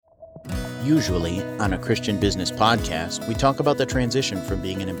Usually, on a Christian business podcast, we talk about the transition from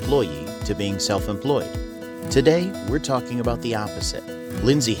being an employee to being self-employed. Today, we're talking about the opposite.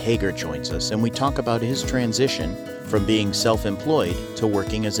 Lindsay Hager joins us, and we talk about his transition from being self-employed to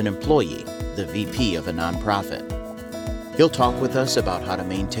working as an employee, the VP of a nonprofit. He'll talk with us about how to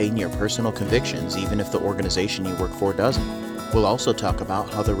maintain your personal convictions even if the organization you work for doesn't. We'll also talk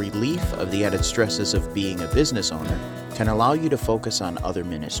about how the relief of the added stresses of being a business owner can allow you to focus on other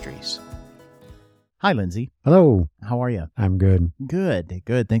ministries. Hi, Lindsay. Hello. How are you? I'm good.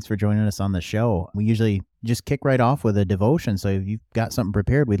 Good. Thanks for joining us on the show. We usually just kick right off with a devotion, so if you've got something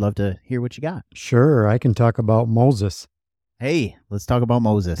prepared, we'd love to hear what you got. Sure, I can talk about Moses. Hey, let's talk about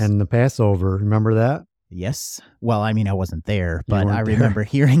Moses. And the Passover. Remember that? Yes. Well, I mean, I wasn't there, but weren't I there. remember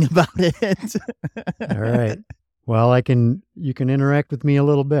hearing about it. All right. Well, you can interact with me a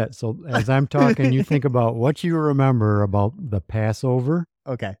little bit. So as I'm talking, you think about what you remember about the Passover.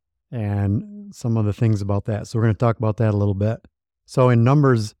 Okay. And some of the things about that. So we're going to talk about that a little bit. So in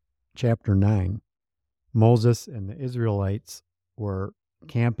Numbers chapter 9, Moses and the Israelites were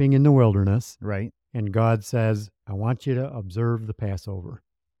camping in the wilderness. Right. And God says, I want you to observe the Passover.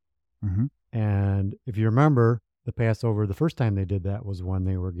 Mm-hmm. And if you remember, the Passover, the first time they did that was when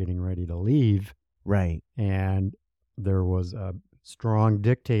they were getting ready to leave. Right. And there was a strong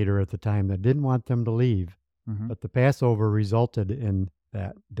dictator at the time that didn't want them to leave. Mm-hmm. But the Passover resulted in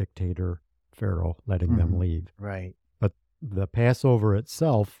that dictator, Pharaoh, letting them leave. Right. But the Passover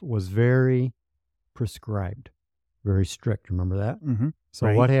itself was very prescribed, very strict. Remember that? Mm-hmm. So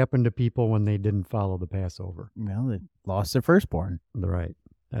Right. what happened to people when they didn't follow the Passover? Well, they lost their firstborn. Right.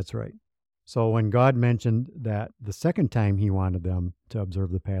 That's right. So when God mentioned that the second time he wanted them to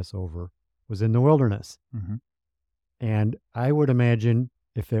observe the Passover was in the wilderness. Mm-hmm. And I would imagine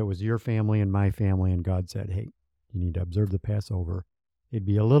if it was your family and my family and God said, hey, you need to observe the Passover, it'd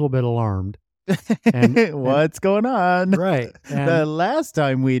be a little bit alarmed. What's going on? Right. The last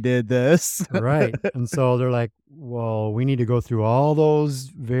time we did this. Right. And so they're like, well, we need to go through all those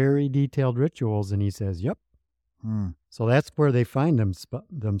very detailed rituals. And he says, yep. So that's where they find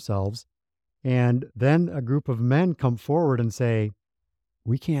themselves. And then a group of men come forward and say,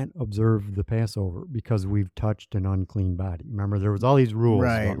 we can't observe the Passover because we've touched an unclean body. Remember, there was all these rules.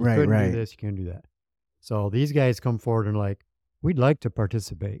 Right, about, you couldn't right. do this, you can't do that. So these guys come forward and like, we'd like to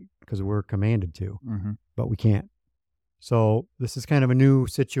participate because we're commanded to, but we can't. So this is kind of a new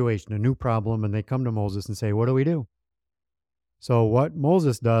situation, a new problem, and they come to Moses and say, what do we do? So what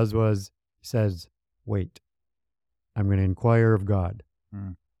Moses does was he says, wait, I'm going to inquire of God.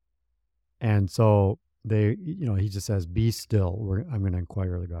 And so he just says, be still. I'm going to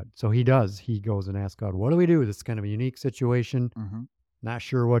inquire of God. So he does. He goes and asks God, what do we do? This is kind of a unique situation. Not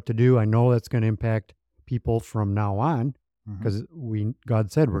sure what to do. I know that's going to impact people from now on because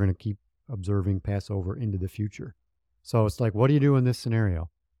God said we're going to keep observing Passover into the future. So it's like, what do you do in this scenario?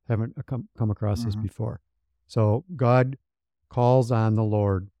 Haven't come across this before. So God calls on the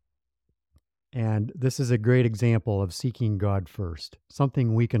Lord. And this is a great example of seeking God first,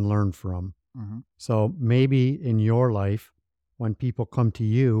 something we can learn from. So maybe in your life, when people come to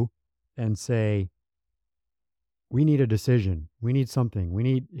you and say, we need a decision, we need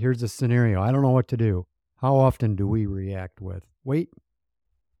something, here's a scenario, I don't know what to do. How often do we react with, wait,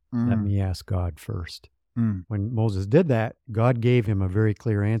 let me ask God first? When Moses did that, God gave him a very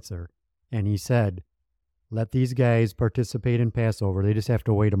clear answer. And he said, let these guys participate in Passover. They just have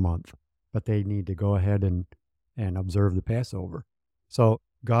to wait a month, but they need to go ahead and observe the Passover. So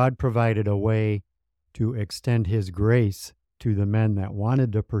God provided a way to extend his grace to the men that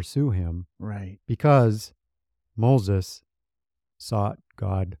wanted to pursue him. Right. Because Moses sought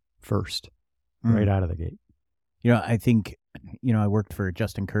God first, right out of the gate. I think, I worked for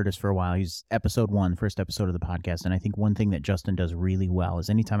Justin Curtis for a while. He's first episode of the podcast. And I think one thing that Justin does really well is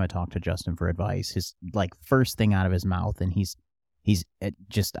anytime I talk to Justin for advice, his first thing out of his mouth, and he's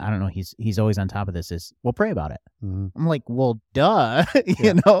always on top of this is, well, pray about it. I'm like, well, duh,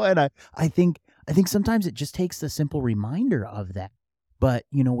 and I think sometimes it just takes the simple reminder of that. But,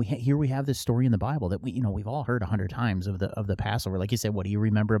 we have this story in the Bible that we've all heard 100 times of the Passover. Like you said, what do you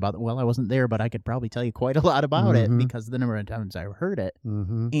remember about it? Well, I wasn't there, but I could probably tell you quite a lot about it because of the number of times I heard it.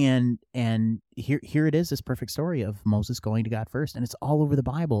 And here it is, this perfect story of Moses going to God first, and it's all over the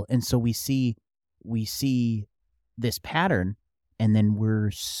Bible. And so we see this pattern. And then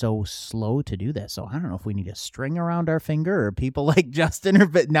we're so slow to do this. So I don't know if we need a string around our finger or people like Justin,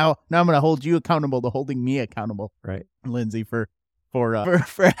 but now I'm going to hold you accountable to holding me accountable, right, Lindsay, for for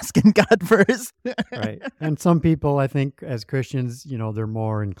asking God first. Right. And some people, I think, as Christians, they're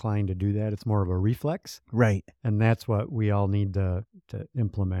more inclined to do that. It's more of a reflex. Right. And that's what we all need to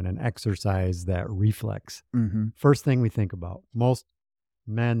implement and exercise, that reflex. Mm-hmm. First thing we think about. Most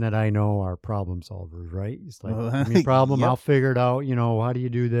men that I know are problem solvers, right? It's like, give me a problem, Yep. I'll figure it out. How do you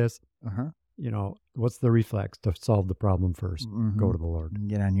do this? Uh-huh. What's the reflex to solve the problem first? Mm-hmm. Go to the Lord.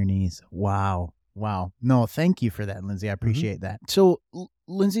 Get on your knees. Wow. No, thank you for that, Lindsay. I appreciate that. So,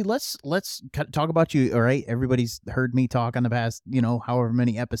 Lindsay, let's talk about you. All right. Everybody's heard me talk on the past, however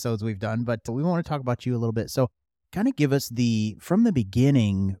many episodes we've done, but we want to talk about you a little bit. So kind of give us from the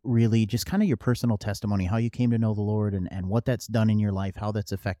beginning, really just kind of your personal testimony, how you came to know the Lord and what that's done in your life, how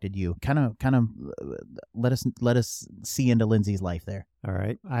that's affected you. Kind of let us see into Lindsay's life there. All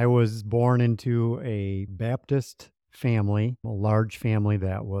right. I was born into a Baptist family, a large family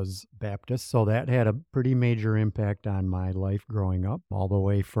that was Baptist. So that had a pretty major impact on my life growing up, all the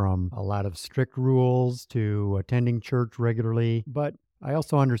way from a lot of strict rules to attending church regularly. But I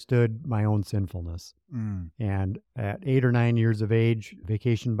also understood my own sinfulness. And at 8 or 9 years of age,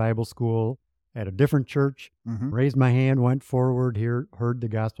 vacation Bible school at a different church, raised my hand, went forward, heard the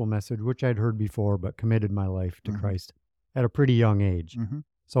gospel message, which I'd heard before, but committed my life to Christ at a pretty young age.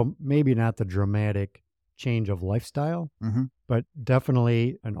 So maybe not the dramatic change of lifestyle, but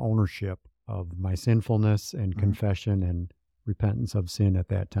definitely an ownership of my sinfulness and confession and repentance of sin at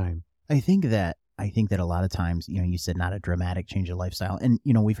that time. I think that a lot of times, you said not a dramatic change of lifestyle. And,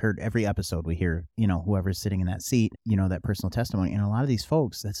 we've heard every episode we hear, whoever's sitting in that seat, that personal testimony. And a lot of these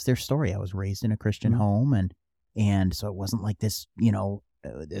folks, that's their story. I was raised in a Christian home. And so it wasn't like this,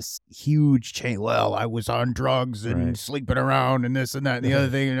 this huge change. Well, I was on drugs and sleeping around and this and that and the other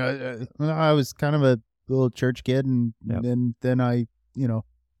thing. I was kind of a little church kid. And then I,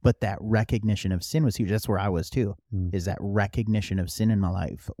 but that recognition of sin was huge. That's where I was too, is that recognition of sin in my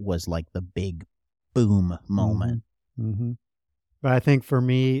life was like the big boom moment. But I think for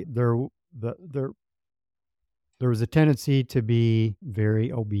me, there was a tendency to be very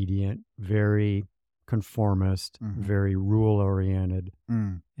obedient, very conformist, very rule-oriented.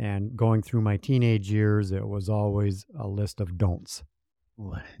 And going through my teenage years, it was always a list of don'ts.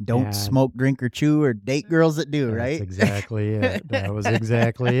 Don't smoke, drink, or chew, or date girls that do, right? That's exactly it. That was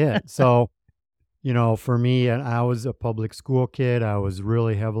exactly it. So, for me, and I was a public school kid. I was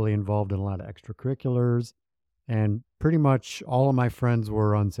really heavily involved in a lot of extracurriculars, and pretty much all of my friends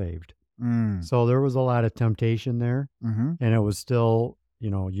were unsaved. So there was a lot of temptation there, and it was still,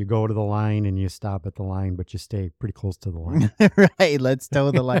 you go to the line and you stop at the line, but you stay pretty close to the line. Right. Let's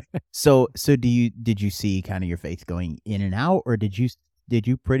toe the line. So did you see kind of your faith going in and out, or did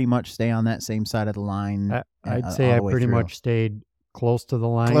you pretty much stay on that same side of the line? I'd say I pretty much stayed close to the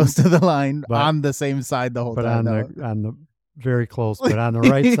line. Close to the line, but on the same side the whole time. But on the very close, but on the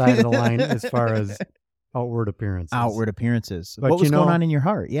right side of the line as far as outward appearances. But what was going on in your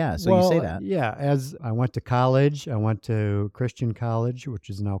heart? Yeah, so you say that. Yeah, as I went to college, I went to Christian college, which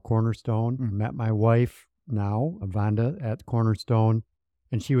is now Cornerstone. Met my wife now, Vanda, at Cornerstone,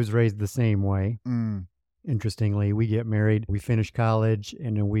 and she was raised the same way. Interestingly, we get married, we finish college,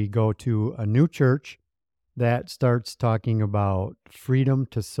 and then we go to a new church that starts talking about freedom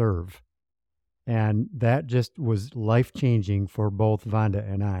to serve. And that just was life-changing for both Vanda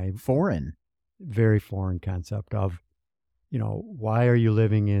and I. Very foreign concept of, why are you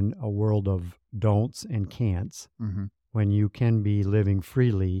living in a world of don'ts and can'ts when you can be living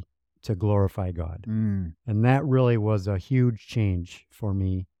freely to glorify God? And that really was a huge change for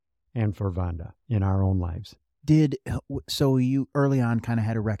me and for Vanda in our own lives. So you early on kind of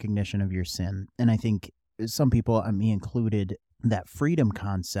had a recognition of your sin. And I think some people, me included, that freedom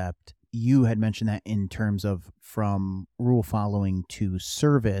concept, you had mentioned that in terms of from rule following to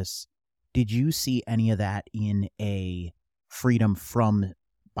service. Did you see any of that in a freedom from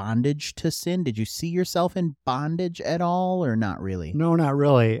bondage to sin? Did you see yourself in bondage at all, or not really? No, not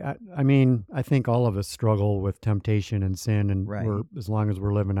really. I mean, I think all of us struggle with temptation and sin, and as long as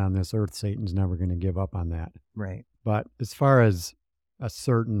we're living on this earth, Satan's never going to give up on that. Right. But as far as a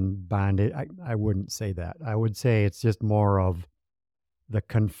certain bondage, I wouldn't say that. I would say it's just more of the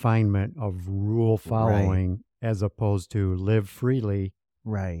confinement of rule following as opposed to live freely.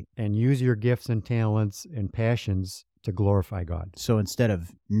 Right. And use your gifts and talents and passions to glorify God. So instead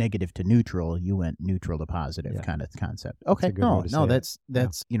of negative to neutral, you went neutral to positive kind of concept. Okay. That's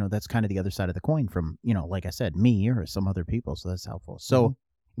that's kind of the other side of the coin from, like I said, me or some other people. So that's helpful. So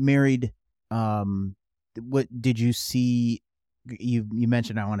married, what did you see? You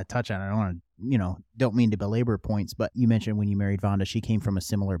mentioned, I want to touch on it. I don't want to, don't mean to belabor points, but you mentioned when you married Vanda, she came from a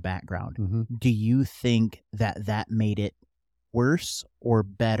similar background. Do you think that made it worse or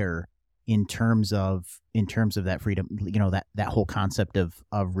better in terms of that freedom, that whole concept of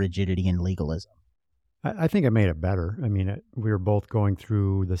rigidity and legalism? I think it made it better. I mean, we were both going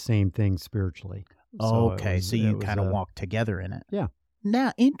through the same thing spiritually. So you kind of walked together in it. Yeah.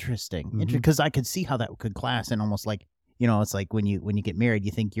 Now, interesting. Because I could see how that could class, and almost like, it's like when you get married,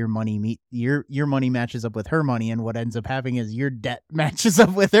 you think your money matches up with her money, and what ends up happening is your debt matches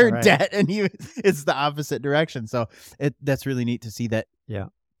up with her debt, and it's the opposite direction. So that's really neat to see that. Yeah.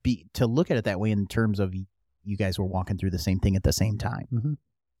 To look at it that way in terms of you guys were walking through the same thing at the same time. Mm-hmm.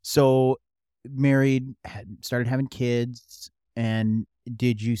 So married, started having kids, and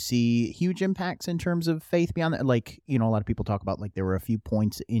did you see huge impacts in terms of faith beyond that? Like, a lot of people talk about, like, there were a few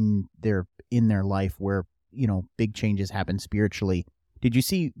points in their life where, big changes happened spiritually. Did you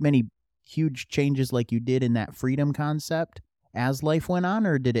see many huge changes like you did in that freedom concept as life went on,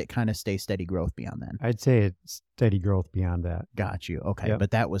 or did it kind of stay steady growth beyond that? I'd say it's steady growth beyond that. Got you. Okay. Yep.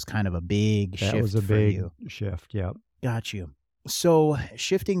 But that was kind of a big shift. That was a big shift. Yep. Got you. So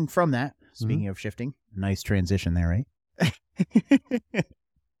shifting from that, speaking of shifting, nice transition there, right?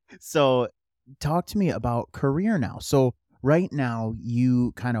 So talk to me about career now. So right now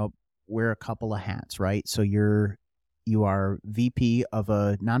you kind of wear a couple of hats, right? So you are VP of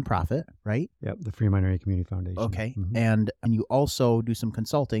a nonprofit, right? Yep, the Fremont Area Community Foundation. Okay. And you also do some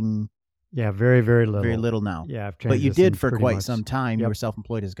consulting. Yeah, very, very little. Very little now. Yeah, I've but you did for quite much. some time. Yep. You were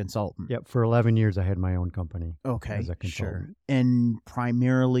self-employed as a consultant. Yep, for 11 years I had my own company. Okay, as a consultant. sure. And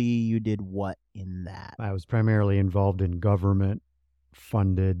primarily you did what in that? I was primarily involved in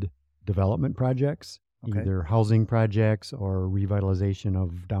government-funded development projects, either housing projects or revitalization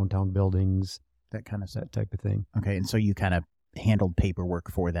of downtown buildings. That kind of stuff. That type of thing. Okay, and so you kind of handled paperwork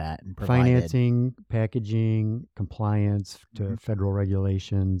for that and provided financing, packaging, compliance to federal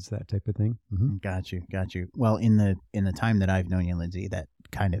regulations, that type of thing. Got you. Well, in the time that I've known you, Lindsay, that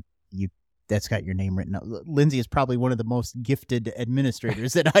kind of that's got your name written up. Lindsay is probably one of the most gifted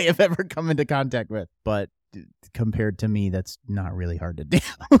administrators that I have ever come into contact with, but compared to me, that's not really hard to do.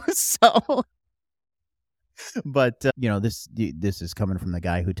 So. But this is coming from the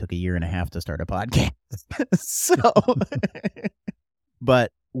guy who took 1.5 years to start a podcast. So,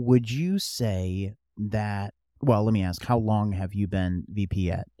 but would you say that? Well, let me ask: how long have you been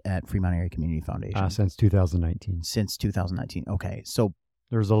VP at Fremont Area Community Foundation? Since 2019. Since 2019. Okay, so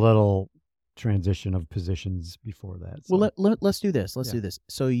there's a little transition of positions before that. So. Well, let's do this. Let's do this.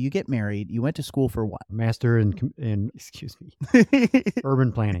 So you get married. You went to school for what? Master in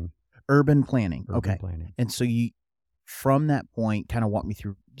urban planning. Urban planning. Okay. Planning. And so you, from that point, kind of walk me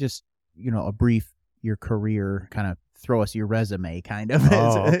through just, a brief, your career, kind of throw us your resume, kind of,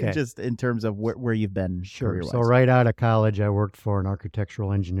 just in terms of where you've been. Sure. So right out of college, I worked for an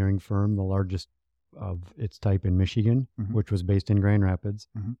architectural engineering firm, the largest of its type in Michigan, which was based in Grand Rapids.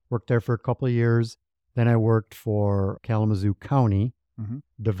 Worked there for a couple of years. Then I worked for Kalamazoo County,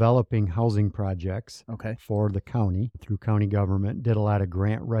 developing housing projects for the county through county government. Did a lot of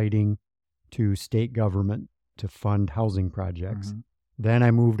grant writing to state government to fund housing projects. Then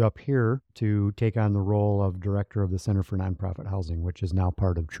I moved up here to take on the role of director of the Center for Nonprofit Housing, which is now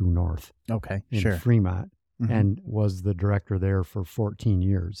part of True North. In Fremont, and was the director there for 14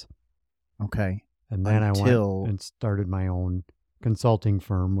 years. Okay. And then I went and started my own consulting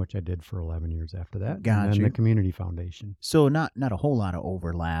firm, which I did for 11 years after that. And then the Community Foundation. So not a whole lot of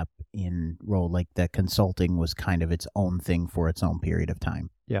overlap in role, like that consulting was kind of its own thing for its own period of time.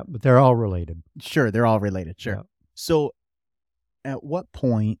 Yeah, but they're all related. Sure, they're all related, sure. Yeah. So at what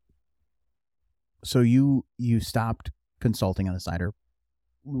point, so you stopped consulting on the side, or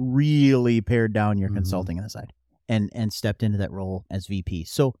really pared down your consulting on the side and stepped into that role as VP.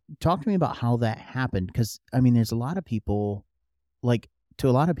 So talk to me about how that happened, because, I mean, there's a lot of people, like, to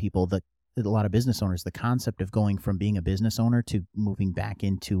a lot of people, a lot of business owners, the concept of going from being a business owner to moving back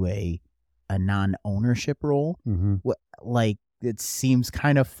into a non-ownership role, like, it seems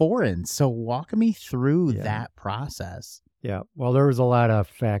kind of foreign. So walk me through that process. Yeah. Well, there was a lot of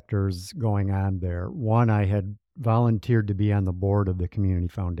factors going on there. One, I had volunteered to be on the board of the Community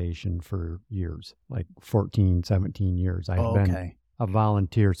Foundation for years, like 14, 17 years. I've been a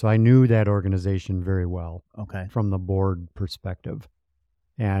volunteer. So I knew that organization very well from the board perspective.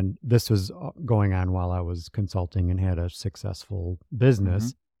 And this was going on while I was consulting and had a successful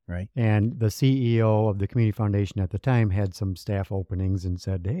business. Right. And the CEO of the Community Foundation at the time had some staff openings and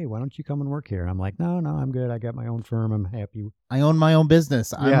said, "Hey, why don't you come and work here?" I'm like, no, I'm good. I got my own firm. I'm happy. I own my own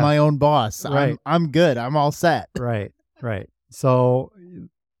business. I'm my own boss. Right. I'm good. I'm all set. Right. So,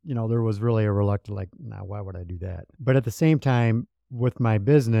 there was really a reluctance, like, nah, why would I do that? But at the same time, with my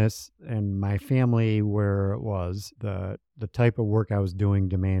business and my family where it was, the type of work I was doing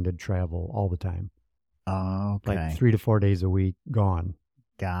demanded travel all the time. Okay. Like 3 to 4 days a week gone.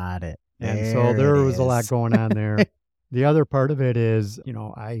 Got it. And so there was a lot going on there. The other part of it is,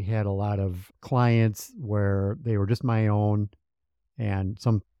 I had a lot of clients where they were just my own, and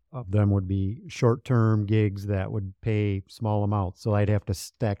some of them would be short-term gigs that would pay small amounts. So I'd have to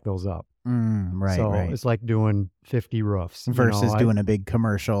stack those up. Right, so right. it's like doing 50 roofs. Versus doing a big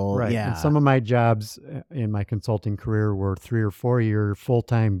commercial. Right. Yeah. And some of my jobs in my consulting career were 3 or 4 year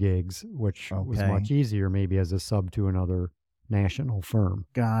full-time gigs, which was much easier maybe as a sub to another national firm.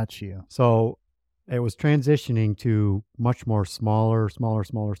 Got you. So it was transitioning to much more smaller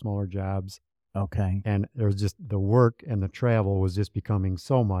jobs. Okay. And there was just the work and the travel was just becoming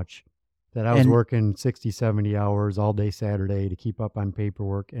so much that I was working 60, 70 hours all day Saturday to keep up on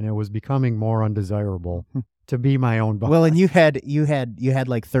paperwork, and it was becoming more undesirable to be my own boss. Well, and you had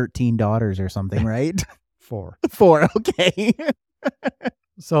like 13 daughters or something, right? 4. 4, okay.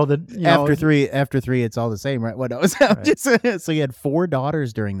 So after three, it's all the same, right? What else? Right. So you had 4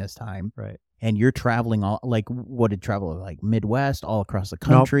 daughters during this time, right? And you're traveling what did travel like Midwest, all across the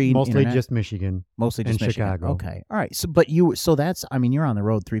country? Nope, mostly just Michigan, mostly just Michigan. Chicago. Okay, all right. So that's you're on the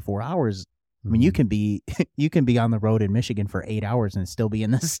road 3-4 hours. I mean, you can be on the road in Michigan for 8 hours and still be in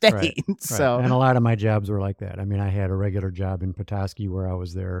the state. Right. So and a lot of my jobs were like that. I mean, I had a regular job in Petoskey where I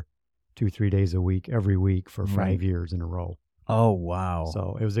was there 2-3 days a week, every week for 5 years in a row. Oh, wow.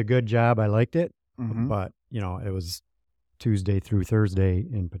 So it was a good job. I liked it, but it was Tuesday through Thursday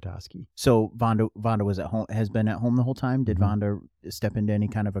in Petoskey. So Vonda was at home, has been at home the whole time. Did Vonda step into any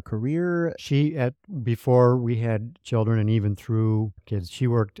kind of a career? Before we had children and even through kids, she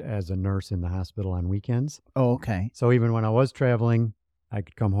worked as a nurse in the hospital on weekends. Oh, okay. So even when I was traveling, I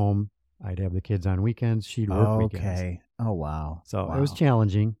could come home. I'd have the kids on weekends. She'd work weekends. Okay. Oh, wow. So it was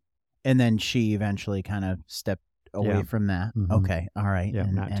challenging. And then she eventually kind of stepped away from that. Okay. All right. Yeah,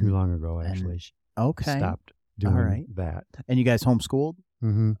 not too long ago, actually. She stopped doing that. And you guys homeschooled?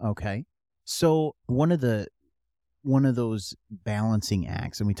 Mm-hmm. Okay. So one of those balancing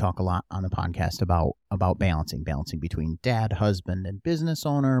acts, and we talk a lot on the podcast about balancing between dad, husband, and business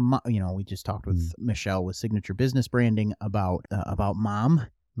owner. We just talked with Michelle with Signature Business Branding about mom,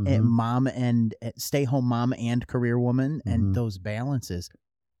 and mom and stay home mom and career woman, and those balances.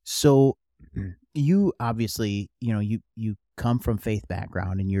 So you obviously, you come from faith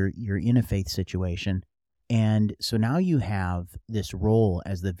background and you're in a faith situation. And so now you have this role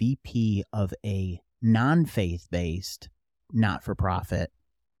as the VP of a non-faith-based, not-for-profit,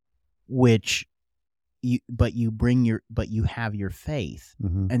 which you have your faith.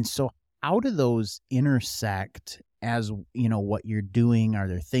 And so how do those intersect as, what you're doing? Are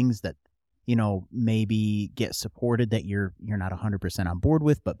there things that, maybe get supported that you're not 100% on board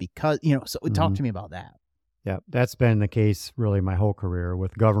with, but because, so talk to me about that. Yeah, that's been the case really my whole career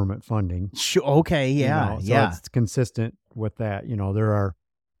with government funding. Sure. Okay. Yeah. So it's consistent with that. There are,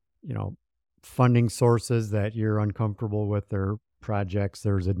 funding sources that you're uncomfortable with. There are projects,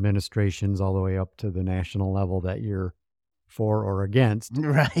 there's administrations all the way up to the national level that you're for or against.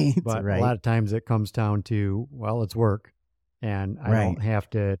 Right. But a lot of times it comes down to, well, it's work, and I don't have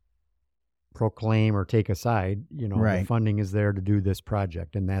to proclaim or take a side. The funding is there to do this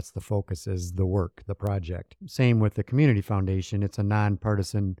project, and that's the focus, is the work, the project. Same with the community foundation. It's a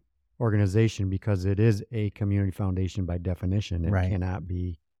nonpartisan organization because it is a community foundation by definition. It cannot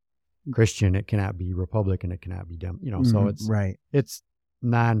be Christian, it cannot be Republican, it cannot be so it's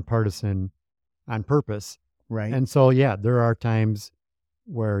nonpartisan on purpose. Right. And so there are times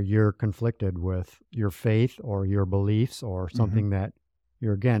where you're conflicted with your faith or your beliefs or something that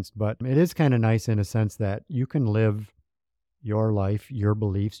you're against. But it is kind of nice in a sense that you can live your life, your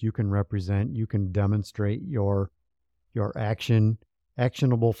beliefs, you can represent, you can demonstrate your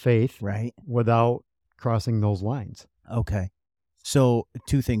actionable faith without crossing those lines. Okay. So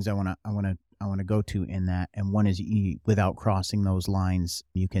 2 things I want to go to in that, and one is without crossing those lines,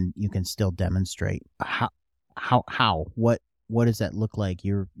 you can still demonstrate how what does that look like?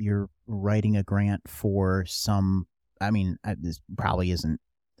 You're writing a grant for some. I mean, this probably isn't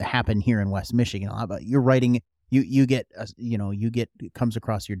happen here in West Michigan a lot, but you're writing. You get it comes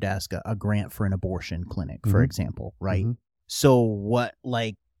across your desk a grant for an abortion clinic, for example, right? So what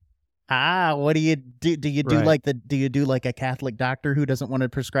what do you do? Do you do like a Catholic doctor who doesn't want to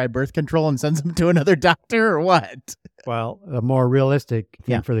prescribe birth control and sends them to another doctor, or what? Well, a more realistic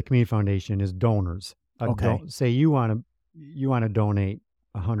thing for the community foundation is donors. Say you want to donate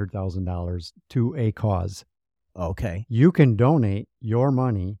 $100,000 to a cause. Okay. You can donate your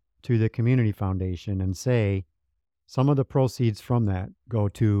money to the community foundation and say, some of the proceeds from that go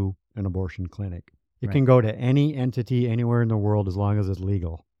to an abortion clinic. It Right. can go to any entity anywhere in the world as long as it's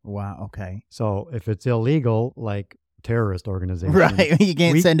legal. Wow. Okay. So if it's illegal, like terrorist organization, Right. You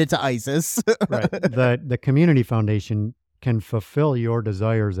can't send it to ISIS. right? The community foundation can fulfill your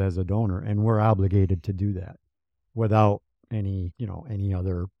desires as a donor, and we're obligated to do that without any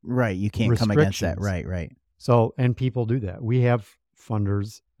other Right. You can't come against that. restrictions. Right. So, and people do that. We have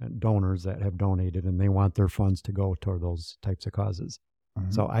funders and donors that have donated, and they want their funds to go toward those types of causes.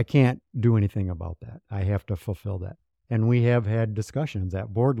 Mhm. So I can't do anything about that. I have to fulfill that. And we have had discussions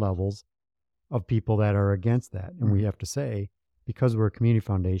at board levels of people that are against that. And we have to say, because we're a community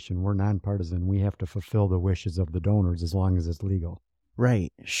foundation, we're nonpartisan. We have to fulfill the wishes of the donors as long as it's legal.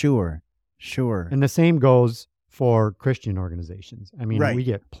 Right. Sure. And the same goes for Christian organizations. I mean, Right. we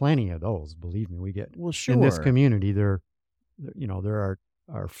get plenty of those. Believe me, we get Well, sure. in this community. There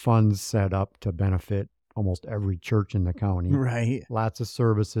are funds set up to benefit almost every church in the county. Right. Lots of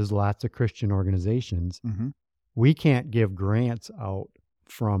services, lots of Christian organizations. Mm-hmm. We can't give grants out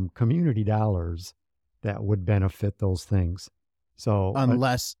from community dollars that would benefit those things. So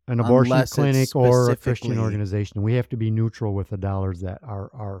Unless an abortion unless it's clinic or a Christian specifically organization, we have to be neutral with the dollars that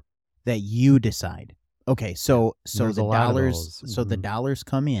are that you decide. Okay, so There's the a lot of dollars, those. so the Mhm. dollars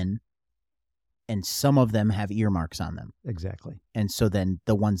come in, and some of them have earmarks on them, exactly. and so then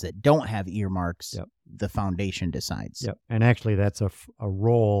the ones that don't have earmarks, Yep. the foundation decides. Yep. And actually, that's a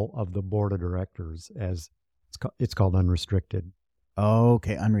role of the board of directors, as it's called unrestricted.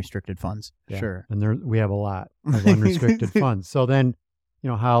 Okay, unrestricted funds. Yeah. Sure. And we have a lot of unrestricted funds. So then,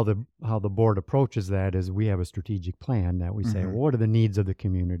 how the board approaches that is we have a strategic plan that we say, Mhm. well, what are the needs of the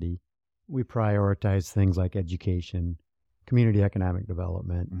community? We prioritize things like education, community economic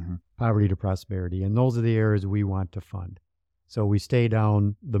development, Mhm. poverty to prosperity, and those are the areas we want to fund. So we stay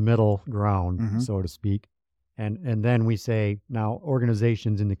down the middle ground, Mhm. so to speak, and then we say now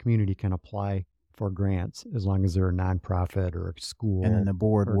organizations in the community can apply for grants as long as they're a nonprofit or a school. And then the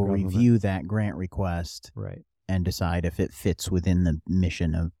board or will government. review that grant request Right. and decide if it fits within the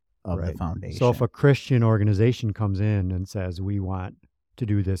mission of the Right. foundation. So if a Christian organization comes in and says, we want to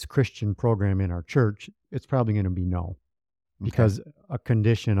do this Christian program in our church, it's probably going to be no. Okay. Because a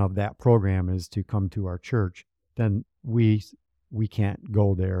condition of that program is to come to our church, then we can't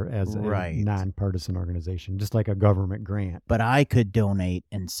go there as Right. a nonpartisan organization, just like a government grant. But I could donate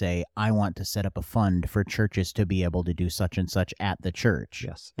and say, I want to set up a fund for churches to be able to do such and such at the church.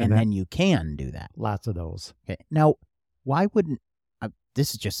 Yes. And then you can do that. Lots of those. Okay. Now, why wouldn't,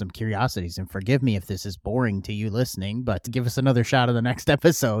 this is just some curiosities, and forgive me if this is boring to you listening, but give us another shot of the next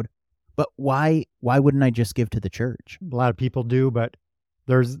episode. But why wouldn't I just give to the church? A lot of people do, but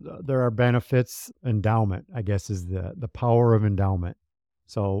there are benefits. Endowment, I guess, is the power of endowment.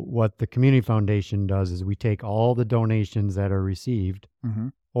 So what the community foundation does is we take all the donations that are received Mm-hmm.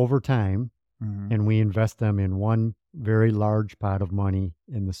 over time, Mm-hmm. and we invest them in one very large pot of money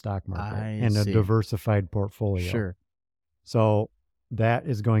in the stock market and a see. diversified portfolio. Sure. So that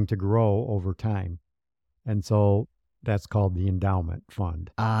is going to grow over time. And so that's called the endowment fund.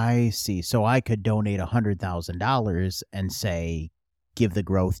 I see. So I could donate $100,000 and say, give the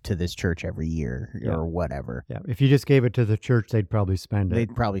growth to this church every year or whatever. Yeah. If you just gave it to the church, they'd probably spend it.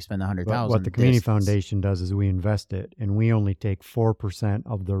 They'd probably spend But $100,000. what the community foundation does is we invest it, and we only take 4%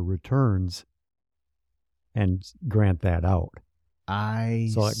 of the returns and grant that out.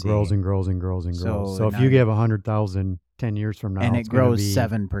 So it grows and grows and grows and grows. So if you give 100,000 10 years from now, and it's it grows be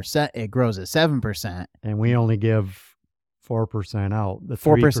 7%, it grows at 7%. And we only give 4% out. The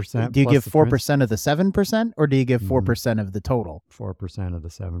 4%. Do you give 4% percent of the 7%, or do you give 4% of the total? 4% of the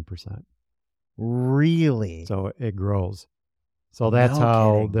 7%. Really? So it grows. So that's No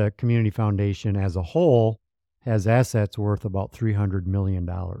how kidding. the community foundation as a whole has assets worth about $300 million.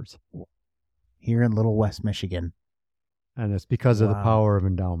 Here in Little West Michigan. And it's because of the Wow. power of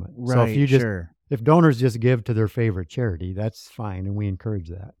endowment. Right. So if you just Sure. if donors just give to their favorite charity, that's fine, and we encourage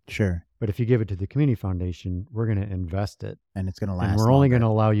that. Sure. But if you give it to the community foundation, we're going to invest it, And it's going to last. and we're only going to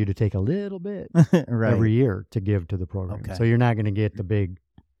allow you to take a little bit right. every year to give to the program. Okay. So you're not going to get the big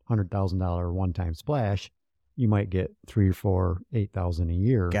 $100,000 one-time splash. You might get $3,000 or $4,000, $8,000 a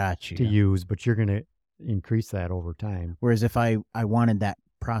year Got you. to use, but you're going to increase that over time. Whereas if I wanted that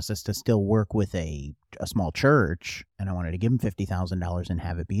process to still work with a small church, and I wanted to give them $50,000 and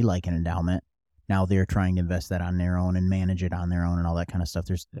have it be like an endowment, now they're trying to invest that on their own and manage it on their own and all that kind of stuff.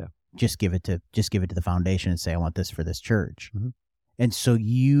 There's just give it to the foundation and say, I want this for this church. Mm-hmm. And so so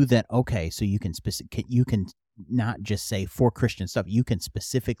you can not just say for Christian stuff. You can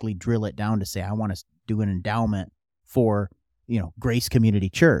specifically drill it down to say, I want to do an endowment for Grace Community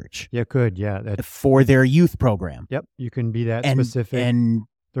Church. You could, yeah. For their youth program. Yep, you can be that specific. And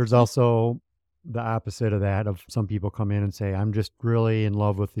there's also the opposite of that, of some people come in and say, I'm just really in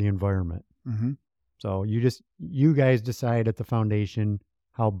love with the environment. Mm-hmm. So you guys decide at the foundation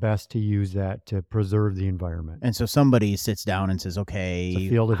how best to use that to preserve the environment. And so somebody sits down and says, okay,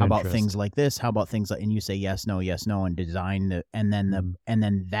 how about things like this? How about things like, and you say yes, no, and design and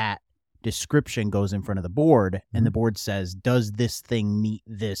then that description goes in front of the board, and the board says, does this thing meet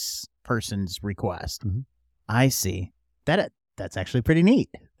this person's request? Mm-hmm. I see. That's actually pretty neat.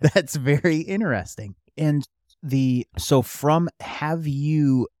 That's very interesting. And have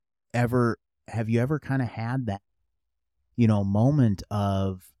you ever kind of had that, moment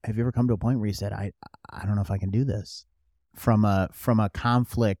of, have you ever come to a point where you said, I don't know if I can do this, from a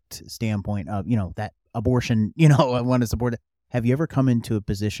conflict standpoint of, that abortion, I want to support it. Have you ever come into a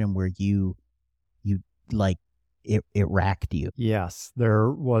position where you like it racked you? Yes,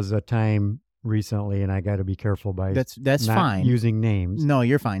 there was a time recently, and I got to be careful by that's not fine using names. No,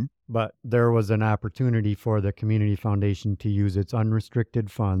 you're fine. But there was an opportunity for the community foundation to use its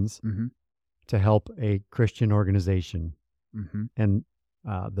unrestricted funds to help a Christian organization. Mm-hmm. And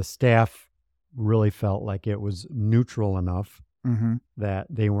the staff really felt like it was neutral enough that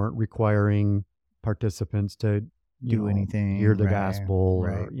they weren't requiring participants to do anything, hear the gospel,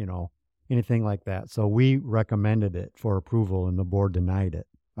 or anything like that. So we recommended it for approval, and the board denied it.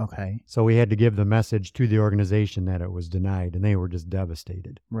 Okay. So we had to give the message to the organization that it was denied, and they were just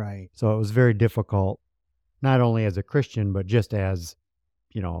devastated. Right. So it was very difficult, not only as a Christian, but just as,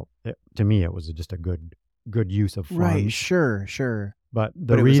 to me, it was just a good use of funds. Right. Sure. But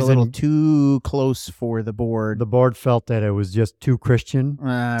it was a little too close for the board. The board felt that it was just too Christian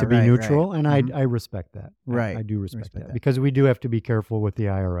to be neutral, and I respect that. Right. I do respect that, because we do have to be careful with the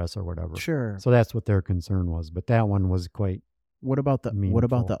IRS or whatever. Sure. So that's what their concern was. But that one was quite What about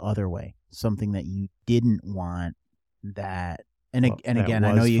meaningful. the other way? Something that you didn't want that, and again, that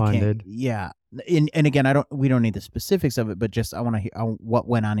I know you funded. can't. Yeah. And again, we don't need the specifics of it, but just I want to hear what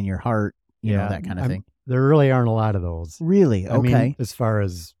went on in your heart, that kind of thing. There really aren't a lot of those. Really? Okay. I mean, as far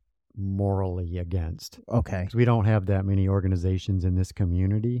as morally against. Okay. 'Cause we don't have that many organizations in this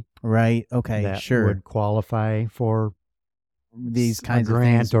community. Right. Okay. That sure. would qualify for these kinds of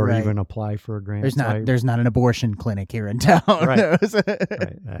grant, of things, or even apply for a grant. There's not an abortion clinic here in town. Right.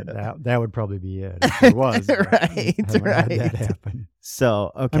 That would probably be it if there was. Right. Had that happen.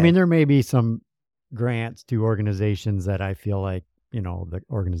 So, okay. I mean, there may be some grants to organizations that I feel like, the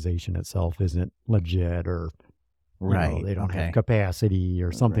organization itself isn't legit, or they don't have capacity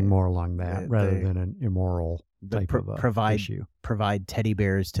or something more along that, rather than an immoral type of issue. Provide teddy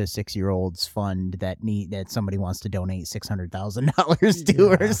bears to 6-year-olds fund that somebody wants to donate $600,000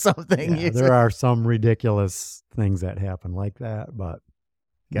 to or something. Yeah, there are some ridiculous things that happen like that, but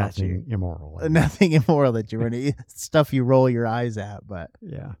nothing immoral. Nothing immoral that stuff you roll your eyes at, but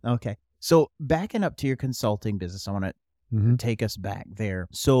yeah. Okay. So backing up to your consulting business, I want to take us back there.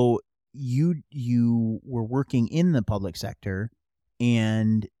 So you were working in the public sector,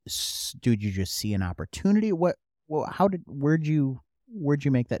 and did you just see an opportunity? Where'd you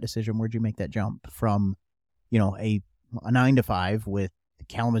make that decision? Where'd you make that jump from, a 9-to-5 with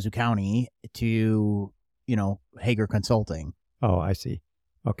Kalamazoo County to, Hager Consulting? Oh, I see.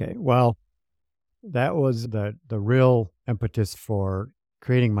 Okay. Well, that was the real impetus for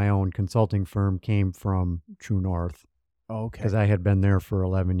creating my own consulting firm, came from True North. Okay. Because I had been there for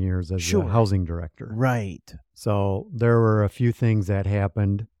 11 years as a housing director. Right. So there were a few things that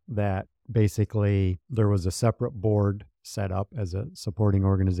happened that basically there was a separate board set up as a supporting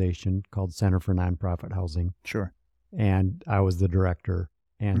organization called Center for Nonprofit Housing. Sure. And I was the director.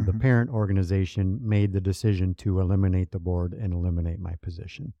 And the parent organization made the decision to eliminate the board and eliminate my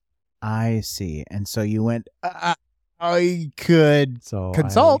position. I see. And so you went, I could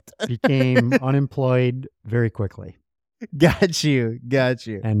consult. I became unemployed very quickly. Got you.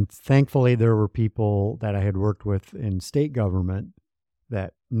 And thankfully, there were people that I had worked with in state government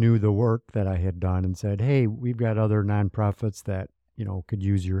that knew the work that I had done and said, hey, we've got other nonprofits that, could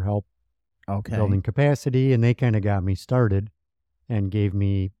use your help building capacity. And they kind of got me started and gave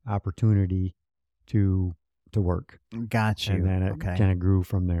me opportunity to work. Got you. And then it kind of grew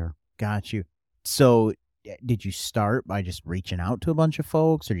from there. Got you. So did you start by just reaching out to a bunch of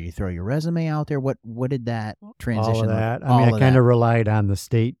folks, or did you throw your resume out there? What did that transition look like? I kind of relied on the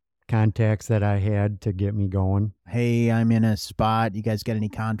state contacts that I had to get me going. Hey, I'm in a spot. You guys got any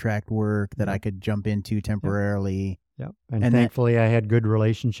contract work that I could jump into temporarily? Yep. And thankfully, I had good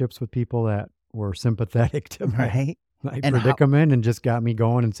relationships with people that were sympathetic to my predicament and just got me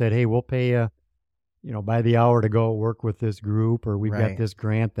going and said, hey, we'll pay you by the hour to go work with this group, or we've Right. got this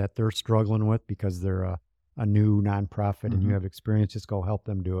grant that they're struggling with because they're a new nonprofit and you have experience, just go help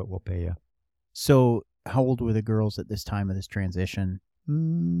them do it. We'll pay you. So how old were the girls at this time of this transition?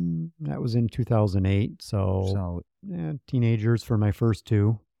 That was in 2008. So teenagers for my first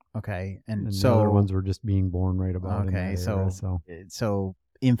two. Okay. And so the other ones were just being born right about in that era, so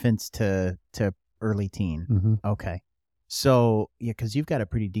infants to early teen. Mm-hmm. Okay. So, yeah, because you've got a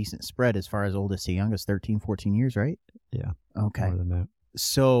pretty decent spread as far as oldest to youngest, 13, 14 years, right? Yeah. Okay. More than that.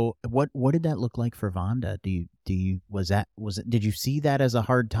 So what did that look like for Vonda? Did you see that as a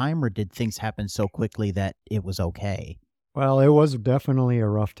hard time, or did things happen so quickly that it was okay? Well, it was definitely a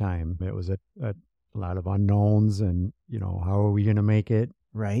rough time. It was a lot of unknowns and, how are we going to make it?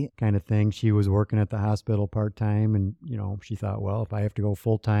 Right. Kind of thing. She was working at the hospital part-time and, she thought, well, if I have to go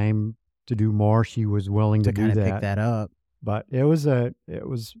full-time to do more, she was willing to do kind of that. pick that up. But it was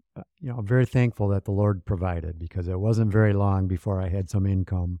very thankful that the Lord provided, because it wasn't very long before I had some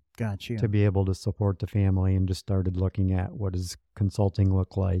income to be able to support the family, and just started looking at what does consulting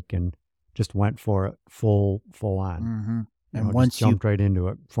look like, and just went for it full on. Mm-hmm. And once jumped right into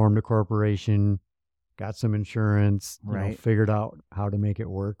it, formed a corporation, got some insurance, figured out how to make it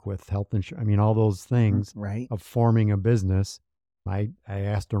work with health insurance. I mean, all those things of forming a business. I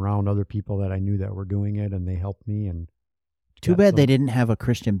asked around other people that I knew that were doing it, and they helped me. And too bad they didn't have a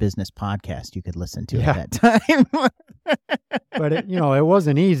Christian business podcast you could listen to at that time. But it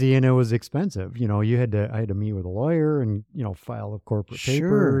wasn't easy, and it was expensive. I had to meet with a lawyer and file the corporate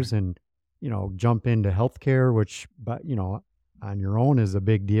papers and jump into healthcare, which on your own is a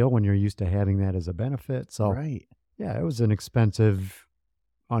big deal when you're used to having that as a benefit. So it was an expensive,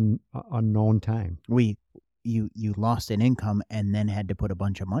 unknown time. You lost an income and then had to put a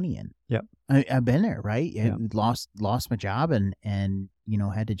bunch of money in. Yep. I've been there, right? Yep. Lost my job and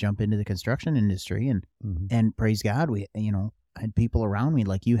had to jump into the construction industry and praise God, we had people around me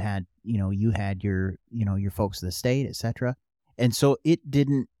like you had your folks at the state, etc. And so it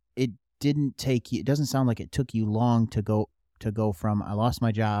didn't take you. It doesn't sound like it took you long to go from I lost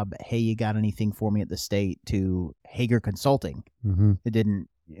my job, hey, you got anything for me at the state, to Hager Consulting. Mm-hmm.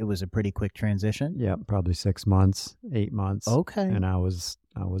 It was a pretty quick transition. Yeah, probably 6 months, 8 months. Okay. And I was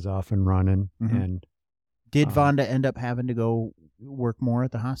off and running. Mm-hmm. And did Vonda end up having to go work more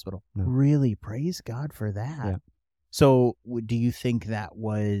at the hospital? No. Really? Praise God for that. Yeah. So do you think that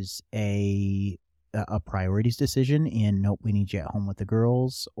was a priorities decision in, nope, we need you at home with the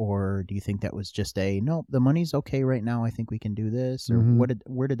girls? Or do you think that was just nope, the money's okay right now, I think we can do this? Or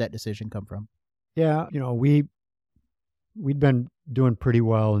where did that decision come from? Yeah, we'd been doing pretty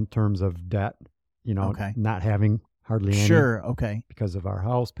well in terms of debt, not having hardly any. Sure, okay. Because of our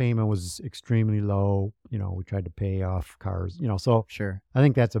house payment was extremely low. We tried to pay off cars, so sure. I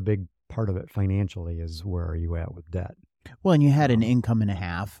think that's a big part of it financially, is where are you at with debt? Well, and you had an income and a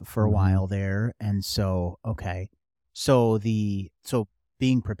half for a while there. And so, okay. So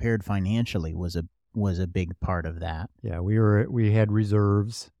being prepared financially was a big part of that. Yeah, we had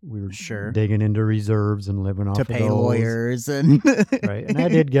reserves. We were digging into reserves and living off to of pay those. Lawyers and right. And I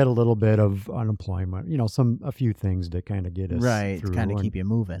did get a little bit of unemployment. A few things to kind of get us through, to kind of keep you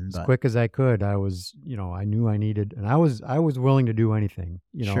moving. As quick as I could. I was, I knew I needed, and I was willing to do anything.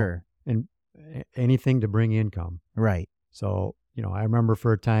 And anything to bring income. Right. So I remember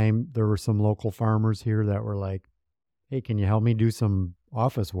for a time there were some local farmers here that were like, "Hey, can you help me do some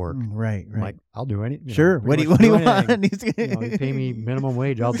office work?" Right. I'm like, I'll do anything. Sure. What do you want? You pay me minimum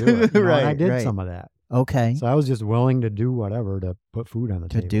wage, I'll do it. And I did some of that. Okay. So I was just willing to do whatever to put food on the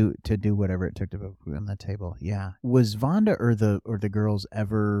table. To do whatever it took to put food on the table. Yeah. Was Vonda or the girls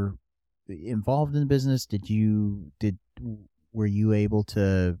ever involved in the business? Were you able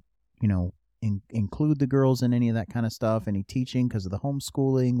to, include the girls in any of that kind of stuff? Any teaching because of the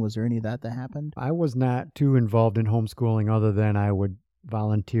homeschooling? Was there any of that happened? I was not too involved in homeschooling, other than I would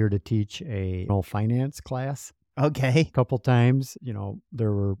volunteer to teach a finance class. Okay. A couple times,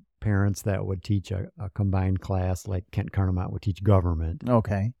 there were parents that would teach a combined class, like Kent Carnamont would teach government.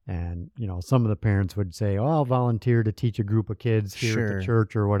 Okay. And, some of the parents would say, "Oh, I'll volunteer to teach a group of kids here at the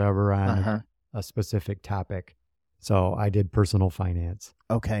church or whatever on a specific topic." So I did personal finance.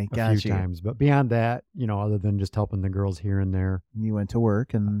 Okay, a few times. But beyond that, other than just helping the girls here and there. You went to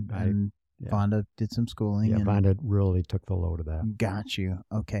work and Vonda did some schooling. Yeah, Vonda really took the load of that. Got you.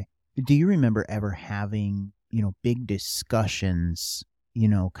 Okay. Do you remember ever having, big discussions,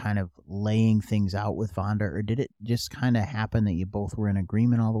 kind of laying things out with Vonda? Or did it just kind of happen that you both were in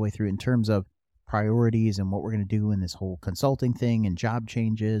agreement all the way through in terms of priorities and what we're going to do in this whole consulting thing and job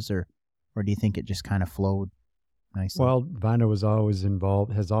changes? Or do you think it just kind of flowed? nicely. Well, Vonda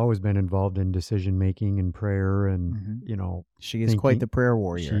has always been involved in decision making and prayer, and she is quite the prayer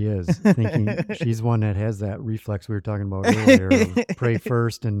warrior. She is she's one that has that reflex we were talking about earlier of pray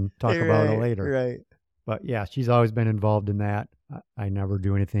first and talk about it later. Right. But yeah, she's always been involved in that. I never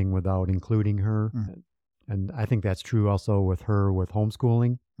do anything without including her. And I think that's true also with her with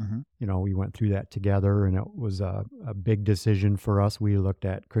homeschooling. We went through that together, and it was a big decision for us. We looked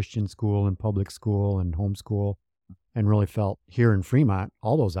at Christian school and public school and homeschool and really felt here in Fremont,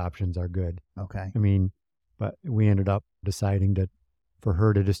 all those options are good. Okay. I mean, but we ended up deciding for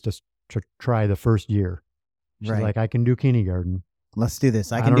her to just try the first year. She's like, I can do kindergarten. Let's do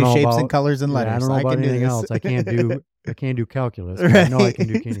this. I can do shapes and colors and letters. I don't know about anything else. I can't do calculus. But I know I can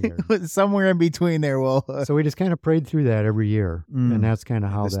do kindergarten. Somewhere in between there, So we just kind of prayed through that every year, and that's kind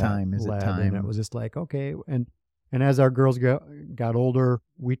of how Is that led. And it was just like, okay, and as our girls got older,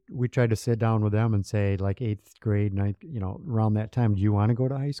 we tried to sit down with them and say, like 8th grade, 9th, around that time, do you want to go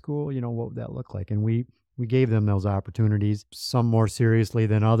to high school? What would that look like? And we gave them those opportunities, some more seriously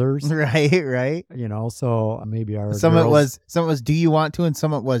than others. Right. So maybe our some it was, do you want to? And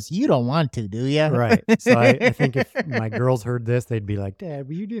some it was, you don't want to, do you? Right. So I think if my girls heard this, they'd be like, Dad,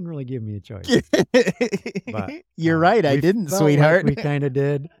 well, you didn't really give me a choice. But, you're right. I didn't, sweetheart. Like we kind of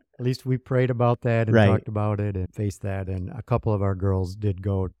did. At least we prayed about that and talked about it and faced that. And a couple of our girls did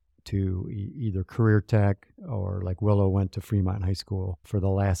go to either career tech, or like Willow went to Fremont High School for the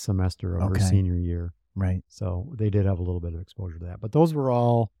last semester of her senior year. Right. So they did have a little bit of exposure to that. But those were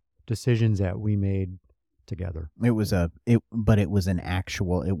all decisions that we made together. It was but it was an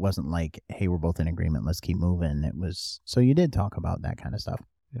actual, it wasn't like, hey, we're both in agreement, let's keep moving. It was, so you did talk about that kind of stuff.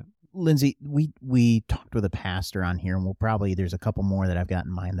 Yeah. Lindsay, we talked with a pastor on here, and there's a couple more that I've got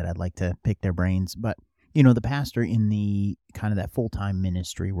in mind that I'd like to pick their brains. But, the pastor in the kind of that full-time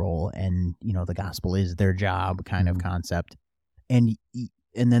ministry role, and, the gospel is their job kind of concept. And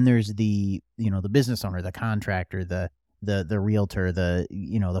then there's the business owner, the contractor, the realtor,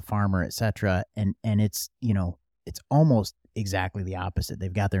 the farmer, etc. And it's it's almost exactly the opposite.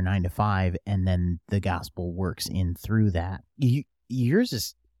 They've got their 9 to 5, and then the gospel works in through that.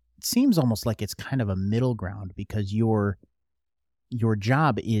 Yours seems almost like it's kind of a middle ground, because your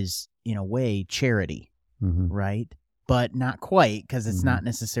job is in a way charity, right? But not quite, because it's not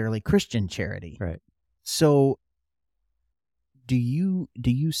necessarily Christian charity, right? So. Do you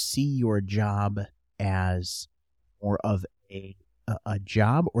see your job as more of a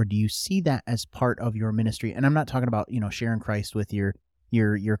job, or do you see that as part of your ministry? And I'm not talking about sharing Christ with your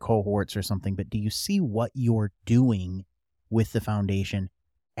cohorts or something, but do you see what you're doing with the foundation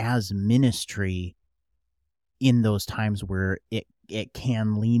as ministry in those times where it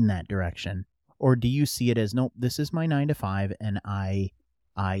can lean that direction, or do you see it as, nope, this is my 9 to 5, and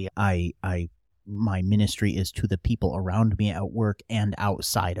my ministry is to the people around me at work and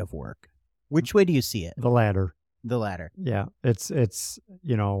outside of work? Which way do you see it? The latter. Yeah. It's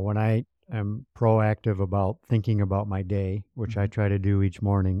when I am proactive about thinking about my day, which I try to do each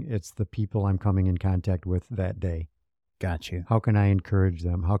morning, it's the people I'm coming in contact with that day. Got you. How can I encourage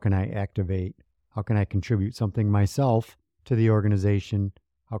them? How can I activate? How can I contribute something myself to the organization?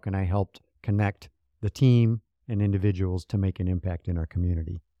 How can I help connect the team and individuals to make an impact in our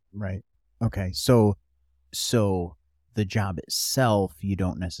community? Right. Okay, so the job itself you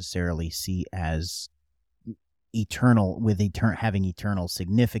don't necessarily see as having eternal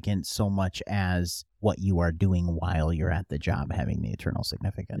significance so much as what you are doing while you're at the job having the eternal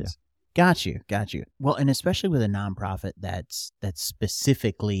significance. Yeah. Got you. Well, and especially with a nonprofit that's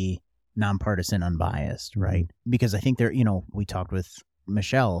specifically nonpartisan, unbiased, right? Because I think we talked with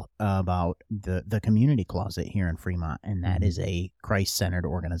Michelle about the community closet here in Fremont, and that is a Christ-centered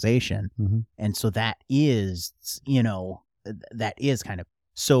organization. And so that is kind of,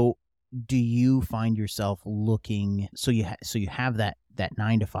 so do you find yourself looking, so you have that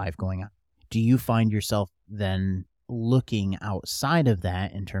 9 to 5 going on, do you find yourself then looking outside of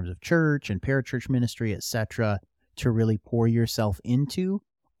that in terms of church and parachurch ministry, etc., to really pour yourself into?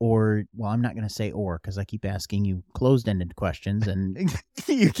 Or, well, I'm not going to say or, because I keep asking you closed-ended questions, and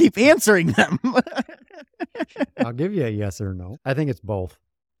you keep answering them. I'll give you a yes or no. I think it's both.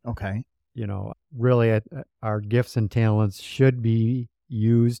 Okay. Really, our gifts and talents should be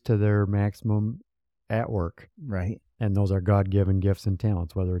used to their maximum at work. Right. And those are God-given gifts and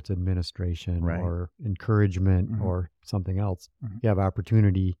talents, whether it's administration or encouragement or something else. You have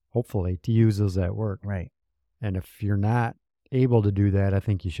opportunity, hopefully, to use those at work. Right. And if you're not able to do that, I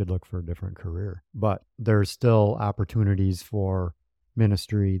think you should look for a different career. But there's still opportunities for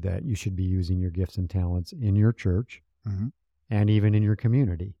ministry that you should be using your gifts and talents in your church and even in your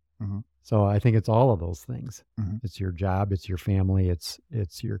community. So I think it's all of those things. Mm-hmm. It's your job, it's your family, it's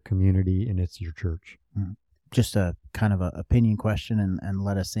your community, and it's your church. Mm-hmm. Just a kind of an opinion question and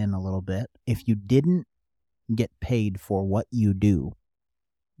let us in a little bit. If you didn't get paid for what you do,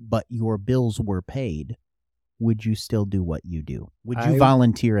 but your bills were paid, would you still do what you do? Would you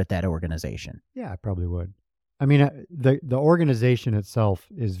volunteer at that organization? Yeah, I probably would. I mean, the organization itself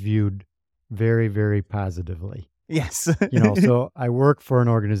is viewed very, very positively. Yes. So I work for an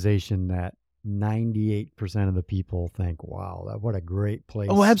organization that 98% of the people think, wow, what a great place.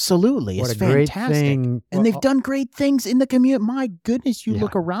 Oh, absolutely. What it's a great fantastic. thing. And they've done great things in the community. My goodness, you Yeah.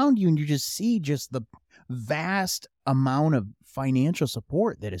 look around you and you just see just the vast amount of financial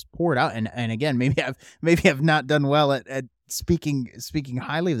support that is poured out. And again, maybe I've not done well at speaking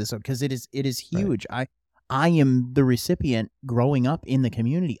highly of this, because it is huge. Right. I am the recipient growing up in the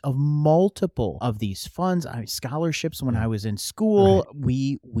community of multiple of these funds. Scholarships when I was in school.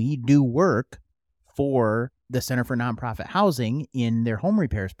 Right. We do work for the Center for Nonprofit Housing in their home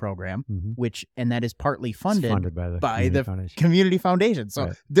repairs program, and that is partly funded by the Community Foundation.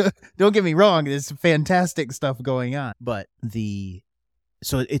 So don't get me wrong, there's fantastic stuff going on, but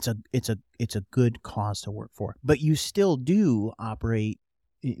so it's a good cause to work for. But you still do operate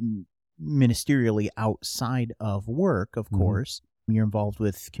ministerially outside of work, of course. You're involved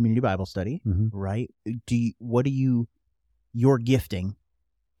with community Bible study, right? Your gifting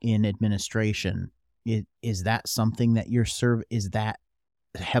in administration, is that something that is that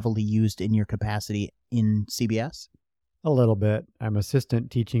heavily used in your capacity in CBS? A little bit. I'm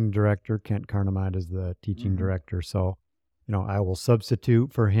assistant teaching director. Kent Carnamont is the teaching director. So, I will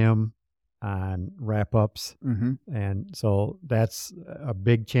substitute for him on wrap-ups. And so that's a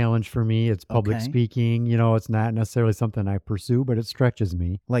big challenge for me. It's public speaking. It's not necessarily something I pursue, but it stretches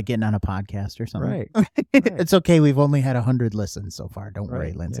me. Like getting on a podcast or something. Right. It's okay. We've only had 100 listens so far. Don't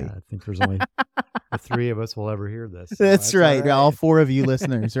worry, Lindsay. Yeah, I think there's only the three of us will ever hear this. So that's right. All four of you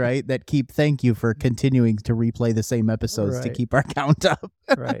listeners, right? Thank you for continuing to replay the same episodes to keep our count up.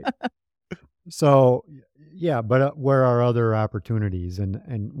 Right. So, yeah, but where are other opportunities,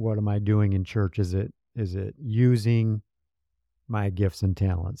 and what am I doing in church? Is it using my gifts and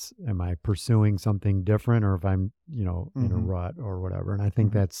talents? Am I pursuing something different, or if I'm, in a rut or whatever? And I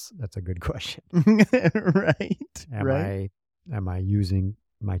think that's a good question. Right. Am I using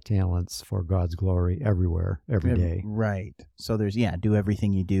my talents for God's glory everywhere, every day? Right. So there's, do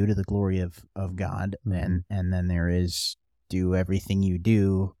everything you do to the glory of God. And then there is do everything you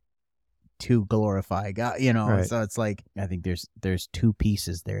do to glorify God, Right. So it's like, I think there's two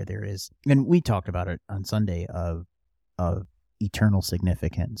pieces there. There is, and we talked about it on Sunday of eternal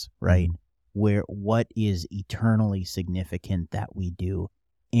significance, right? Where what is eternally significant that we do.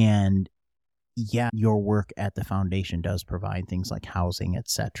 And your work at the foundation does provide things like housing,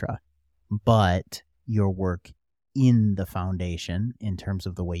 etc. But your work in the foundation, in terms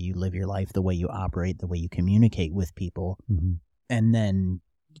of the way you live your life, the way you operate, the way you communicate with people, and then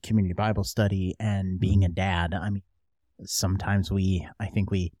community Bible study and being a dad. I mean, sometimes I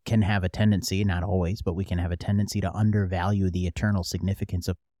think we can have a tendency, not always, but we can have a tendency to undervalue the eternal significance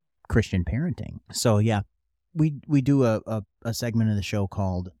of Christian parenting. So we do a segment of the show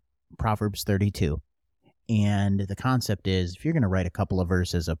called Proverbs 32. And the concept is, if you're going to write a couple of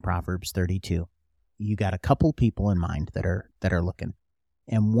verses of Proverbs 32, you got a couple people in mind that are looking.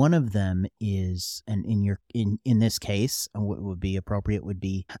 And one of them is, and in this case, what would be appropriate would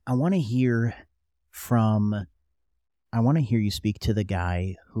be, I want to hear you speak to the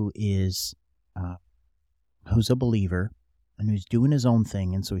guy who's a believer and who's doing his own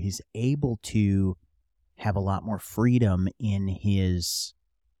thing, and so he's able to have a lot more freedom in his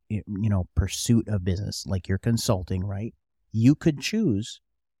pursuit of business. Like you're consulting, right? You could choose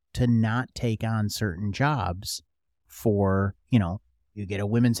to not take on certain jobs for, you get a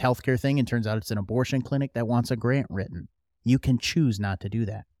women's healthcare thing and turns out it's an abortion clinic that wants a grant written. You can choose not to do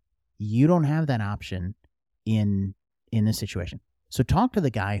that. You don't have that option in this situation. So talk to the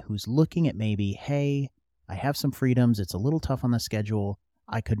guy who's looking at maybe, hey, I have some freedoms. It's a little tough on the schedule.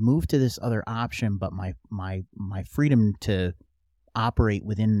 I could move to this other option, but my freedom to operate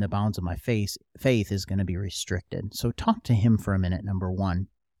within the bounds of my faith is going to be restricted. So talk to him for a minute, number one.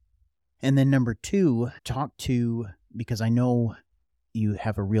 And then number two, because I know you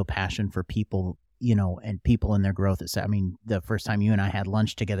have a real passion for people, and people in their growth. I mean, the first time you and I had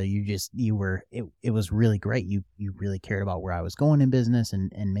lunch together, it was really great. You really cared about where I was going in business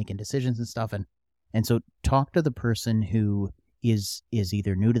and making decisions and stuff. And so talk to the person who is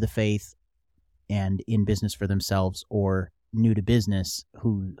either new to the faith and in business for themselves, or new to business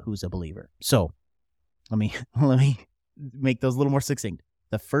who's a believer. So let me make those a little more succinct.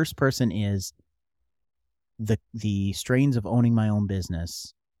 The first person is the strains of owning my own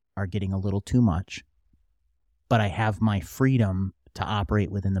business are getting a little too much, but I have my freedom to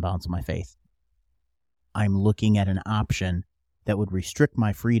operate within the bounds of my faith. I'm looking at an option that would restrict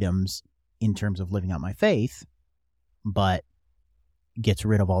my freedoms in terms of living out my faith, but gets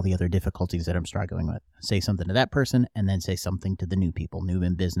rid of all the other difficulties that I'm struggling with. Say something to that person, and then say something to the new people, new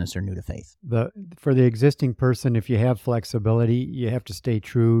in business or new to faith. For the existing person, if you have flexibility, you have to stay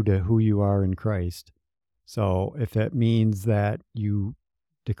true to who you are in Christ. So if it means that you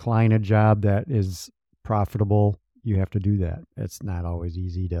decline a job that is profitable, you have to do that. It's not always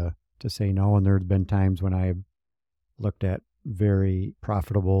easy to say no, and there's been times when I've looked at very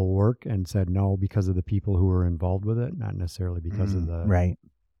profitable work and said no because of the people who were involved with it, not necessarily because of the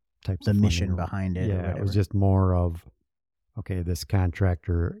types of mission behind it. Yeah, it was just more of, okay, this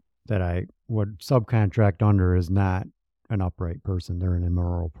contractor that I would subcontract under is not an upright person. They're an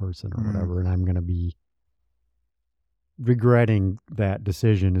immoral person or whatever, and I'm going to be regretting that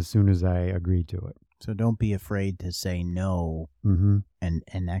decision as soon as I agree to it. So don't be afraid to say no, and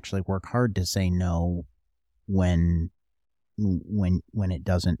actually work hard to say no when it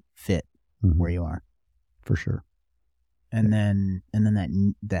doesn't fit where you are. For sure. And then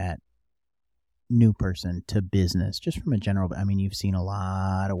that new person to business, just from a general, I mean, you've seen a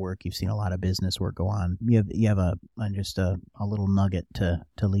lot of work, you've seen a lot of business work go on. You have just a little nugget to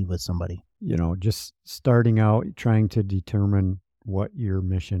leave with somebody. You know, just starting out, trying to determine what your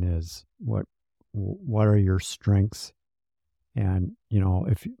mission is, what are your strengths, and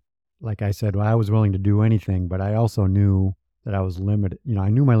if, like I said, well, I was willing to do anything, but I also knew that I was limited. I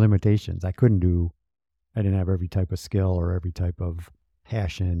knew my limitations. I didn't have every type of skill or every type of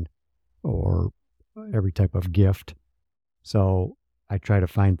passion or every type of gift. So I try to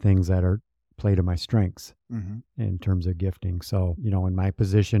find things that play to my strengths in terms of gifting. So, in my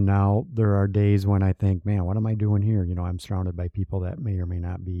position now, there are days when I think, man, what am I doing here? I'm surrounded by people that may or may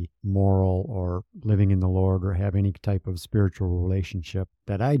not be moral or living in the Lord or have any type of spiritual relationship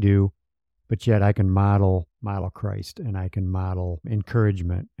that I do, but yet I can model Christ, and I can model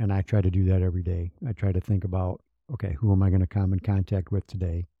encouragement. And I try to do that every day. I try to think about, okay, who am I going to come in contact with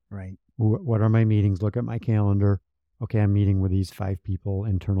today? Right. What are my meetings? Look at my calendar. Okay, I'm meeting with these 5 people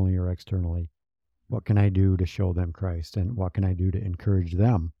internally or externally. What can I do to show them Christ? And what can I do to encourage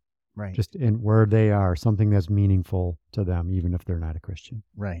them? Right. Just in where they are, something that's meaningful to them, even if they're not a Christian.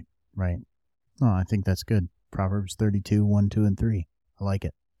 Right. Oh, I think that's good. Proverbs 32, 1, 2, and 3. I like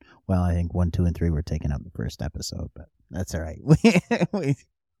it. Well, I think 1, 2, and 3 were taken up the first episode, but that's all right. we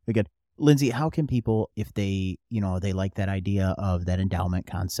good. Lindsay, how can people, if they like that idea of that endowment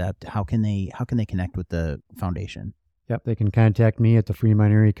concept, how can they connect with the foundation? Yep, they can contact me at the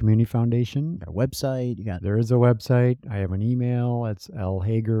Fremont Area Community Foundation. Got a website? There is a website. I have an email. It's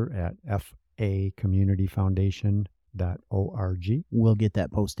lhager@facommunityfoundation.org. We'll get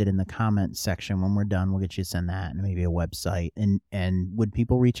that posted in the comments section when we're done. We'll get you to send that and maybe a website. And would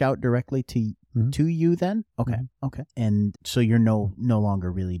people reach out directly to you then? Okay. Okay. And so you're no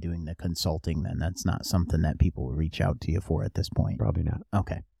longer really doing the consulting then. That's not something that people will reach out to you for at this point. Probably not.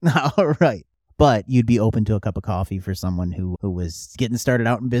 Okay. All right. But you'd be open to a cup of coffee for someone who was getting started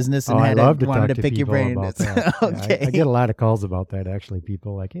out in business and wanted to pick your brain about that. Okay. Yeah, I get a lot of calls about that, actually.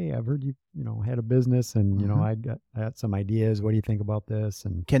 People like, hey, I've heard you had a business, and I got some ideas. What do you think about this?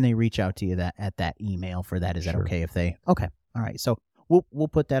 And can they reach out to you at that email for that? Is that okay if they? Okay. All right. So we'll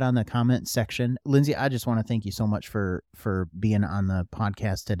put that on the comment section. Lindsay, I just want to thank you so much for being on the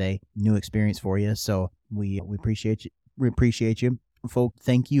podcast today. New experience for you. So we appreciate you. We appreciate you. Folk,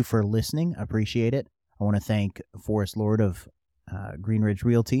 thank you for listening. I appreciate it. I want to thank Forrest Lord of Green Ridge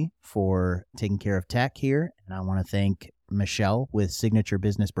Realty for taking care of tech here. And I want to thank Michelle with Signature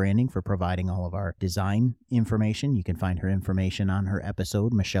Business Branding for providing all of our design information. You can find her information on her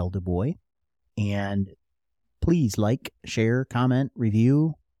episode, Michelle DuBois. And please like, share, comment,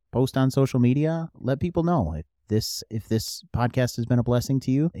 review, post on social media. Let people know if this podcast has been a blessing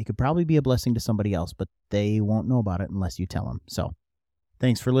to you. It could probably be a blessing to somebody else, but they won't know about it unless you tell them. So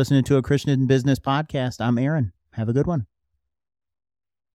thanks for listening to a Christian in Business podcast. I'm Aaron. Have a good one.